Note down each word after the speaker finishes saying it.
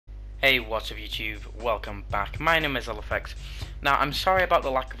Hey, what's up YouTube? Welcome back. My name is LFX. Now, I'm sorry about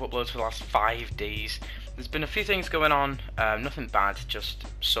the lack of uploads for the last 5 days. There's been a few things going on, nothing bad, just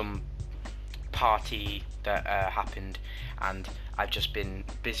some party that happened, and I've just been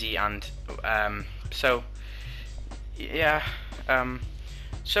busy, and so as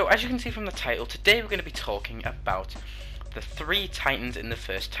you can see from the title, today we're going to be talking about the 3 Titans in the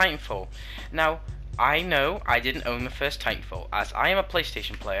first Titanfall. Now, I know I didn't own the first Titanfall, as I am a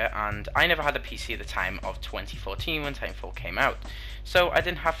PlayStation player and I never had a PC at the time of 2014 when Titanfall came out. So I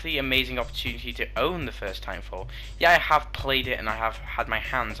didn't have the amazing opportunity to own the first Titanfall. Yeah, I have played it and I have had my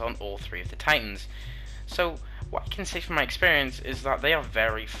hands on all 3 of the Titans. So what I can say from my experience is that they are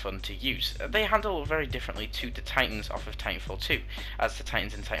very fun to use. They handle very differently to the Titans off of Titanfall 2, as the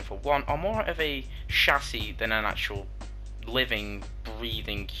Titans in Titanfall 1 are more of a chassis than an actual living,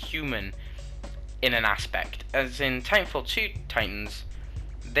 breathing human in an aspect. As in Titanfall 2 Titans,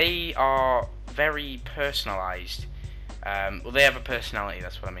 they are very personalized. Well, they have a personality,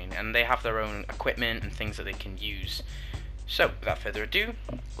 that's what I mean, and they have their own equipment and things that they can use. So, without further ado,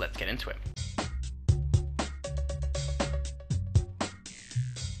 let's get into it.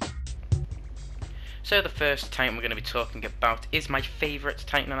 So the first Titan we're going to be talking about is my favourite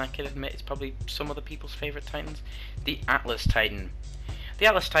Titan, and I can admit it's probably some other people's favourite Titans, the Atlas Titan. The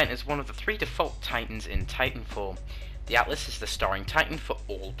Atlas Titan is one of the 3 default Titans in Titanfall. The Atlas is the starring Titan for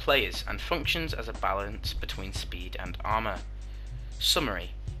all players, and functions as a balance between speed and armour.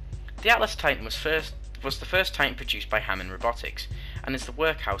 Summary. The Atlas Titan was the first Titan produced by Hammond Robotics, and is the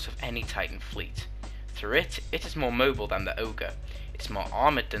workhouse of any Titan fleet. Through it is more mobile than the Ogre. It's more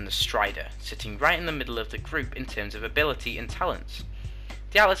armoured than the Strider, sitting right in the middle of the group in terms of ability and talents.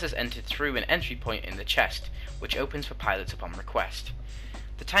 The Atlas is entered through an entry point in the chest, which opens for pilots upon request.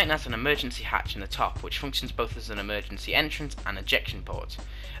 The Titan has an emergency hatch in the top, which functions both as an emergency entrance and ejection port.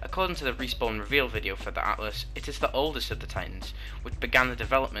 According to the respawn reveal video for the Atlas, it is the oldest of the Titans, which began the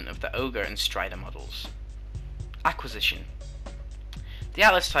development of the Ogre and Strider models. Acquisition. The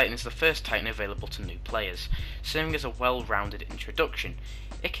Atlas Titan is the first Titan available to new players, serving as a well-rounded introduction.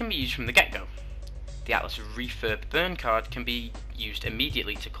 It can be used from the get-go. The Atlas Refurb burn card can be used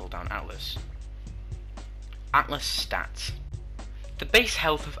immediately to cool down Atlas. Atlas stats. The base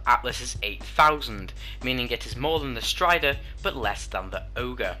health of Atlas is 8,000, meaning it is more than the Strider, but less than the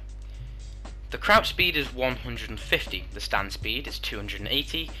Ogre. The crouch speed is 150, the stand speed is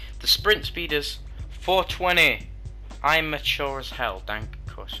 280, the sprint speed is 420. I'm mature as hell, thank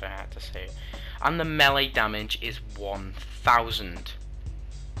course I had to say it. And the melee damage is 1,000.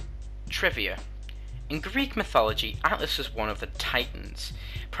 Trivia. In Greek mythology, Atlas was one of the Titans,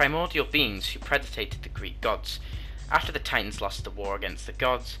 primordial beings who predated the Greek gods. After the Titans lost the war against the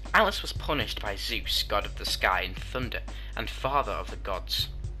gods, Atlas was punished by Zeus, god of the sky and thunder, and father of the gods.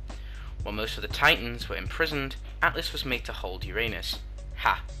 While most of the Titans were imprisoned, Atlas was made to hold Uranus,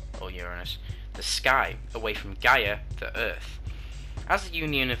 or Uranus, the sky, away from Gaia, the earth. As the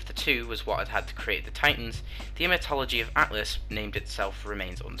union of the two was what had to create the Titans, the mythology of Atlas named itself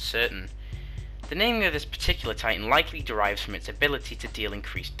remains uncertain. The naming of this particular Titan likely derives from its ability to deal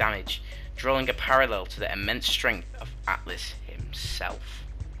increased damage, drawing a parallel to the immense strength of Atlas himself.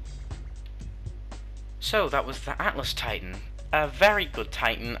 So that was the Atlas Titan. A very good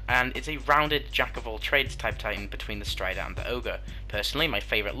Titan, and it's a rounded jack-of-all-trades type Titan between the Strider and the Ogre. Personally, my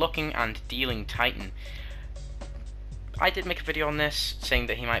favourite looking and dealing Titan. I did make a video on this, saying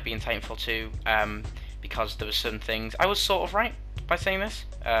that he might be in Titanfall 2, because there were some things. I was sort of right by saying this.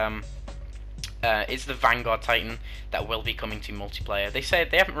 It's the Vanguard Titan that will be coming to multiplayer. They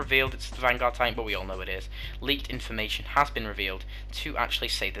said they haven't revealed it's the Vanguard Titan, but we all know it is. Leaked information has been revealed to actually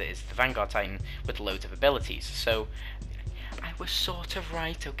say that it's the Vanguard Titan with loads of abilities. So I was sort of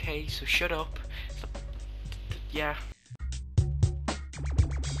right, okay? So shut up. Yeah.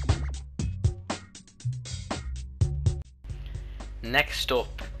 Next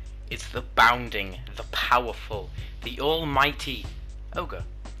up is the bounding, the powerful, the almighty Ogre.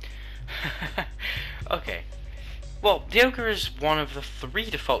 Okay. Well, the Ogre is one of the 3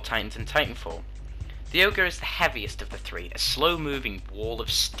 default Titans in Titanfall. The Ogre is the heaviest of the 3, a slow-moving wall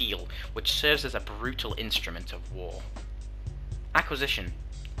of steel, which serves as a brutal instrument of war. Acquisition.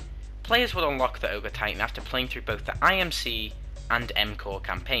 Players will unlock the Ogre Titan after playing through both the IMC and M-Core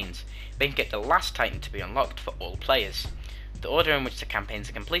campaigns, making it the last Titan to be unlocked for all players. The order in which the campaigns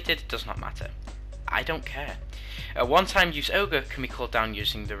are completed does not matter. I don't care. A one-time use Ogre can be called down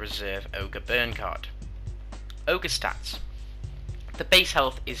using the reserve Ogre burn card. Ogre stats. The base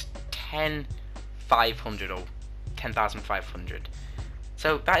health is 10,500 or 10,500.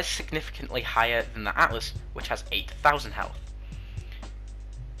 So that is significantly higher than the Atlas, which has 8,000 health.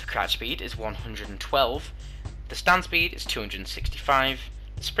 crouch speed is 112, the stand speed is 265,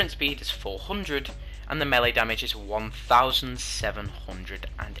 the sprint speed is 400, and the melee damage is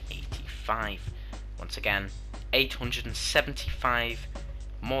 1785. Once again, 875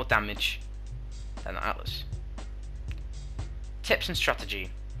 more damage than the Atlas. Tips and strategy.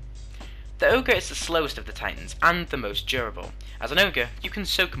 The Ogre is the slowest of the Titans and the most durable. As an Ogre, you can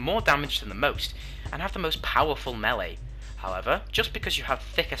soak more damage than the most and have the most powerful melee. However, just because you have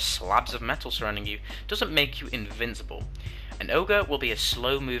thicker slabs of metal surrounding you doesn't make you invincible. An Ogre will be a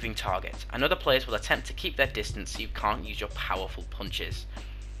slow-moving target, and other players will attempt to keep their distance so you can't use your powerful punches.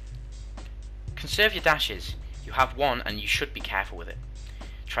 Conserve your dashes. You have one and you should be careful with it.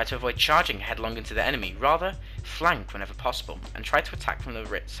 Try to avoid charging headlong into the enemy, rather flank whenever possible, and try to attack from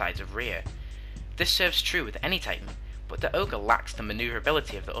the sides of rear. This serves true with any Titan, but the Ogre lacks the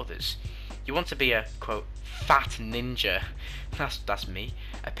maneuverability of the others. You want to be a, quote, fat ninja, that's me,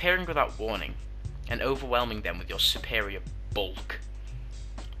 appearing without warning, and overwhelming them with your superior bulk.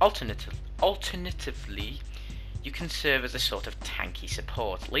 Alternatively, you can serve as a sort of tanky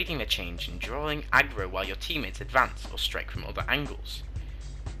support, leading the change and drawing aggro while your teammates advance or strike from other angles.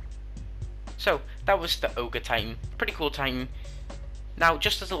 So, that was the Ogre Titan. Pretty cool Titan. Now,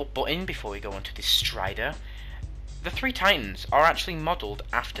 just as a little butt-in before we go on to the Strider, the 3 Titans are actually modelled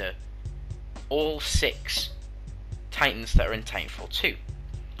after all 6 Titans that are in Titanfall 2.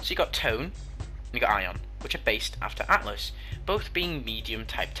 So you got Tone, and you got Ion, which are based after Atlas, both being medium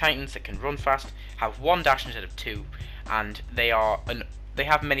type Titans that can run fast, have 1 dash instead of 2, and they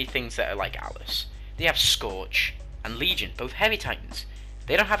have many things that are like Atlas. They have Scorch and Legion, both heavy Titans.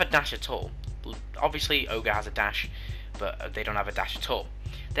 They don't have a dash at all. Obviously Ogre has a dash, but they don't have a dash at all.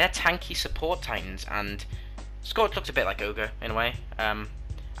 They're tanky support Titans, and Scorch looks a bit like Ogre in a way. And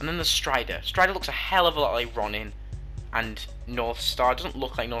then the Strider. Strider looks a hell of a lot like Ronin, and North Star. It doesn't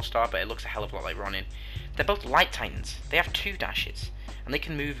look like North Star, but it looks a hell of a lot like Ronin. They're both light Titans. They have 2 dashes, and they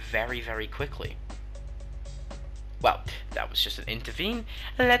can move very, very quickly. Well, that was just an intervene.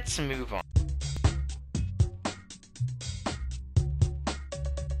 Let's move on.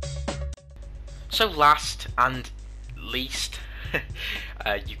 So last and least,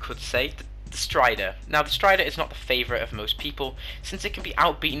 you could say, the Strider. Now, the Strider is not the favourite of most people, since it can be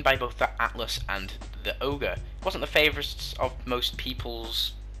outbeaten by both the Atlas and the Ogre. It wasn't the favourites of most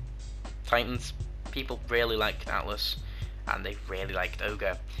people's Titans. People really liked Atlas, and they really liked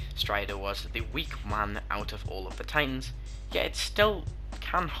Ogre. Strider was the weak man out of all of the Titans, yet it still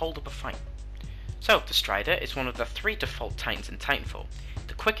can hold up a fight. So, the Strider is one of the 3 default Titans in Titanfall,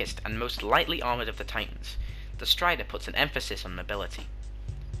 the quickest and most lightly armoured of the Titans. The Strider puts an emphasis on mobility.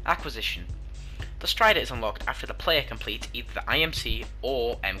 Acquisition. The Strider is unlocked after the player completes either the IMC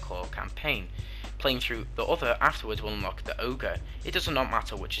or MCore campaign. Playing through the other afterwards will unlock the Ogre. It does not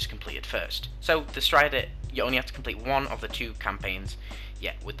matter which is completed first. So the Strider, you only have to complete one of the 2 campaigns.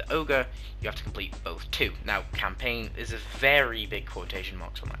 Yet with the Ogre, you have to complete both 2. Now, campaign is a very big quotation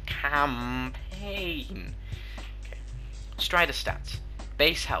marks on that. Campaign. Okay. Strider stats.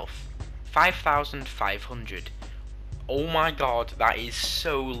 Base health, 5,500. Oh my god, that is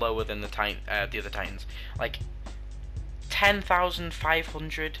so lower than the other Titans. Like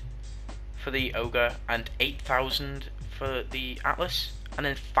 10,500 for the Ogre and 8,000 for the Atlas, and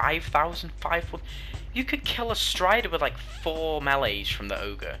then 5,500. You could kill a Strider with like 4 melees from the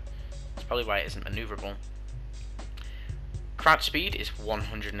Ogre. That's probably why it isn't maneuverable. Crouch speed is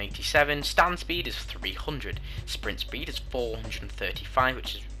 187, stand speed is 300, sprint speed is 435,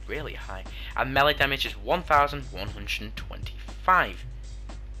 which is really high, and melee damage is 1,125,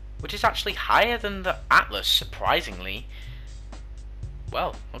 which is actually higher than the Atlas, surprisingly.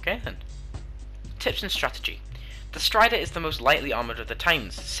 Well, okay then. Tips and strategy. The Strider is the most lightly armoured of the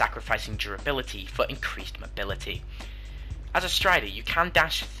Titans, sacrificing durability for increased mobility. As a Strider, you can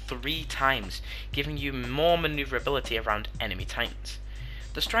dash 3 times, giving you more maneuverability around enemy Titans.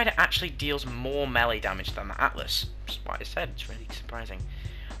 The Strider actually deals more melee damage than the Atlas, which is what I said, it's really surprising.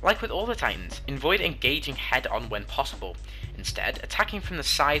 Like with all the Titans, avoid engaging head-on when possible. Instead, attacking from the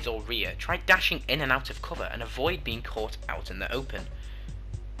sides or rear, try dashing in and out of cover and avoid being caught out in the open.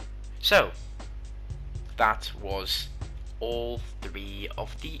 So, that was all 3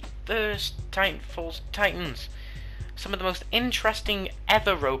 of the first Titanfall's Titans. Some of the most interesting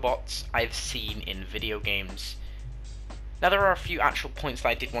ever robots I've seen in video games. Now there are a few actual points that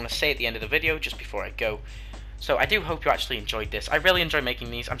I did want to say at the end of the video just before I go. So I do hope you actually enjoyed this. I really enjoy making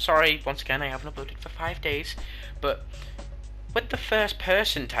these. I'm sorry, once again, I haven't uploaded for 5 days. But with the first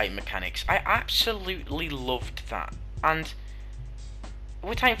person Titan mechanics, I absolutely loved that. And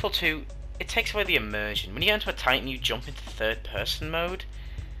with Titanfall 2, it takes away the immersion. When you get into a Titan, you jump into third person mode.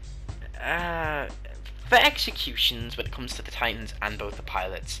 For executions, when it comes to the Titans and both the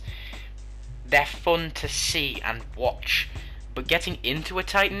pilots, they're fun to see and watch. But getting into a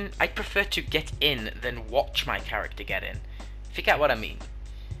Titan, I'd prefer to get in than watch my character get in. If you get what I mean.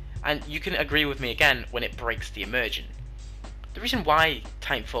 And you can agree with me again when it breaks the immersion. The reason why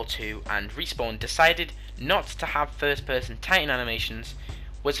Titanfall 2 and Respawn decided not to have first-person Titan animations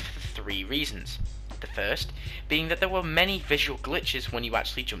was for 3 reasons. The first being that there were many visual glitches when you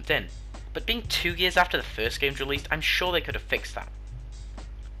actually jumped in. But being 2 years after the first game's released, I'm sure they could have fixed that.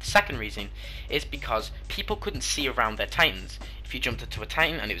 The second reason is because people couldn't see around their Titans. If you jumped into a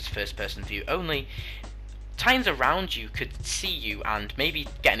Titan and it was first person view only, Titans around you could see you and maybe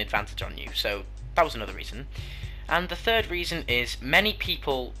get an advantage on you, so that was another reason. And the third reason is many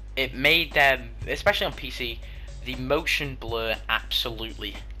people, it made them, especially on PC, the motion blur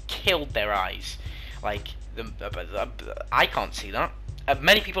absolutely killed their eyes. Like, I can't see that.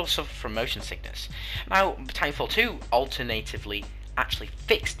 Many people suffer from motion sickness. Now, Titanfall 2 alternatively actually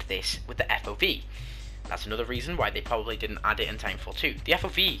fixed this with the FOV. That's another reason why they probably didn't add it in Titanfall 2. The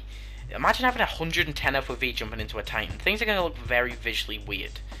FOV, imagine having 110 FOV jumping into a Titan. Things are going to look very visually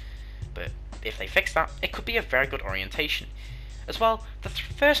weird. But if they fix that, it could be a very good orientation. As well, the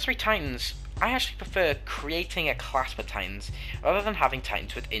first 3 Titans, I actually prefer creating a class for Titans rather than having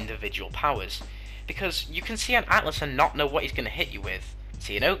Titans with individual powers. Because you can see an Atlas and not know what he's going to hit you with.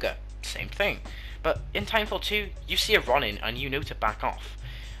 See an Ogre, same thing. But in Titanfall 2, you see a Ronin and you know to back off.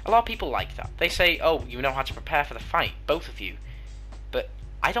 A lot of people like that. They say, oh, you know how to prepare for the fight, both of you. But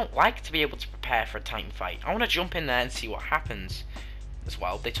I don't like to be able to prepare for a Titan fight. I want to jump in there and see what happens. As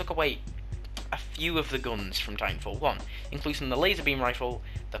well, they took away a few of the guns from Titanfall 1, including the laser beam rifle,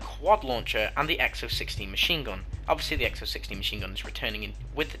 the quad launcher, and the XO-16 machine gun. Obviously the XO-16 machine gun is returning in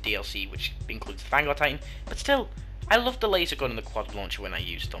with the DLC, which includes the Vanguard Titan, but still, I loved the laser gun and the quad launcher when I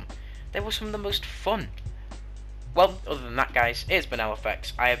used them. They were some of the most fun. Well, other than that, guys, it's been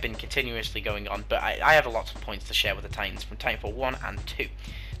LFX. I have been continuously going on, but I have a lot of points to share with the Titans from Titanfall 1 and 2.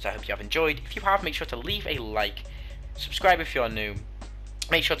 So I hope you have enjoyed. If you have, make sure to leave a like, subscribe if you're new,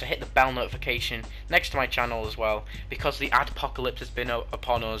 make sure to hit the bell notification next to my channel as well, because the adpocalypse has been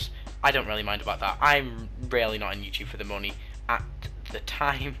upon us. I don't really mind about that. I'm really not on YouTube for the money at the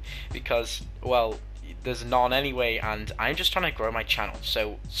time, because, well, there's none anyway, and I'm just trying to grow my channel,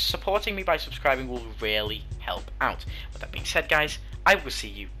 so supporting me by subscribing will really help out. With that being said, guys, I will see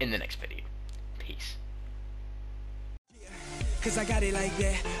you in the next video. Peace. Cause I got it like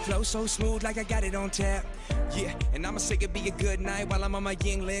that, flow so smooth like I got it on tap. Yeah, and I'ma say it be a good night while I'm on my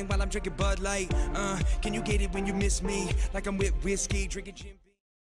Yingling, while I'm drinking Bud Light. Can you get it when you miss me? Like I'm with whiskey, drinking gin.